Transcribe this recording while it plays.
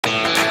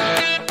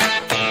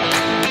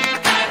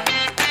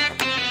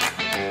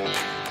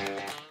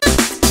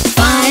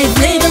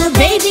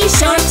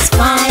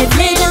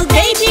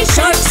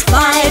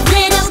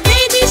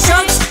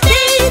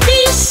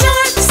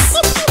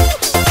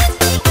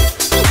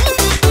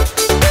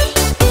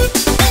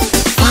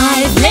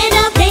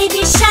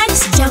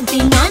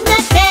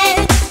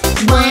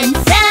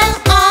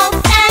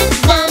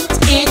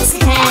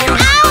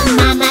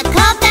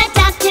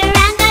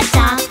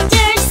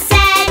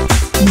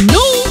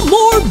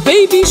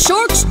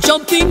sharks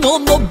jumping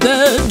on the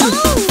bed.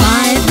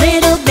 5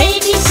 little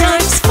baby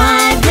sharks,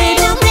 5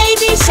 little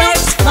baby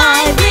sharks,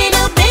 5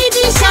 little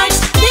baby sharks,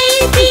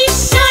 baby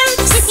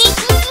sharks.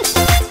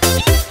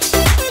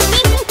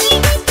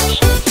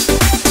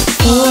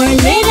 4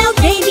 little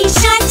baby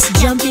sharks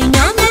jumping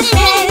on the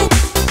bed.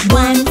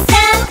 1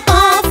 fell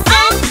off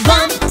and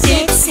bumped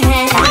its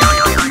head.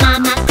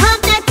 Mama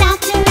called the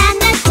doctor and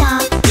the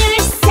doctor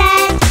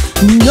said,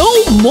 No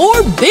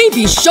more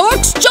baby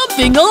sharks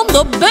jumping on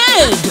the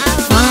bed.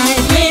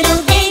 5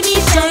 little baby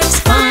sharks,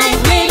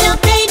 5 little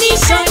baby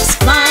sharks,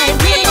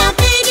 5 little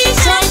baby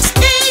sharks,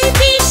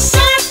 baby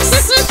sharks.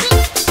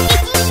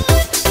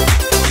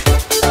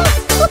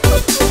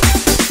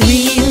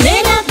 3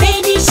 little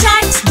baby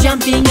sharks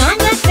jumping on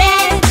the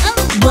bed.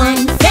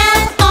 1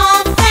 fell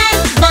off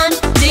and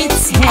bumped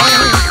its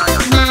head.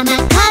 Mama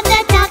called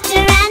the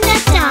doctor and the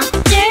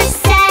doctor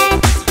said,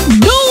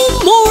 No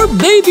more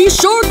baby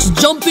sharks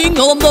jumping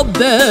on the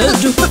bed.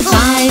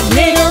 5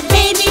 little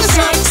baby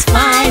sharks,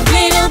 5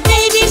 little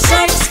baby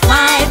sharks,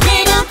 5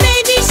 little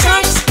baby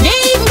sharks,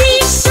 baby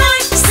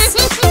sharks.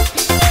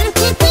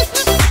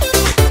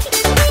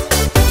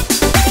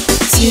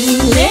 2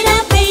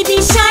 little baby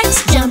sharks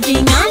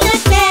jumping on the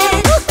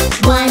bed.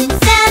 1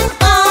 fell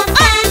off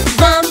and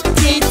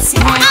bumped its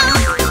head.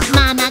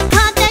 Mama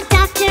called the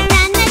doctor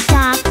and the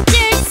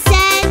doctor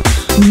said,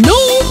 No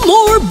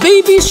more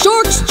baby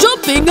sharks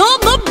jumping on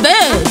the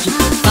bed.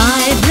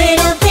 5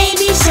 little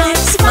baby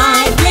sharks,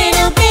 5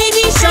 little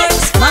baby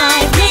sharks,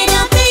 5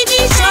 little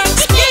baby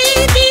sharks,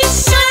 baby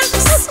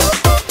sharks.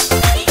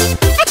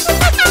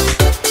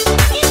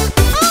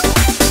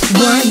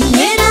 1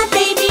 little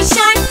baby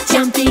shark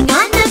jumping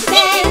on the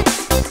bed.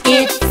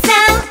 It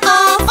fell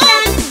off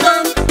and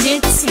bumped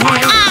its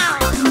head.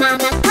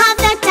 Mama called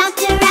the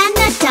doctor and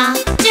the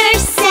doctor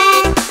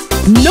said,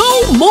 No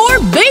more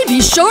baby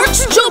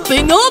sharks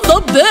jumping on the